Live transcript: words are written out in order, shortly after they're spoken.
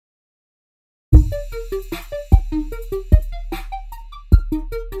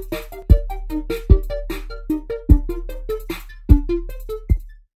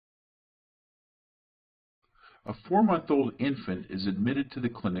A 4-month-old infant is admitted to the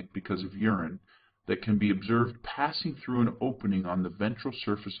clinic because of urine that can be observed passing through an opening on the ventral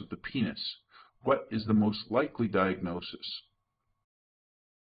surface of the penis. What is the most likely diagnosis?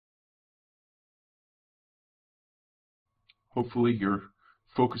 Hopefully you're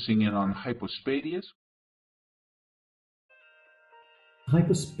focusing in on hypospadias.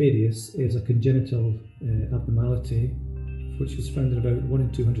 Hypospadias is a congenital abnormality which is found in about 1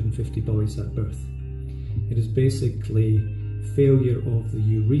 in 250 boys at birth. It is basically failure of the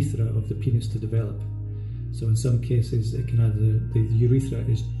urethra of the penis to develop. So in some cases it can either the urethra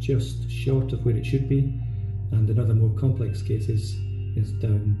is just short of where it should be, and in other more complex cases is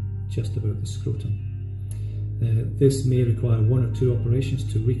down just about the scrotum. This may require 1 or 2 operations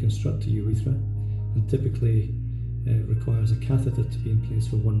to reconstruct a urethra, and typically requires a catheter to be in place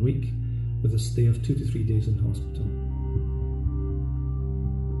for 1 week with a stay of 2 to 3 days in hospital.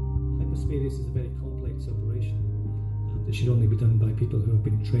 Hypospadias is a very complex operation, and it should only be done by people who have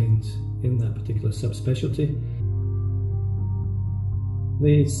been trained in that particular subspecialty.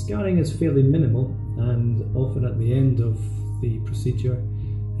 The scarring is fairly minimal, and often at the end of the procedure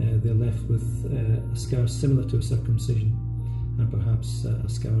they're left with a scar similar to a circumcision, and perhaps a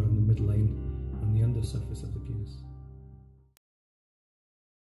scar on the midline on the undersurface of the penis.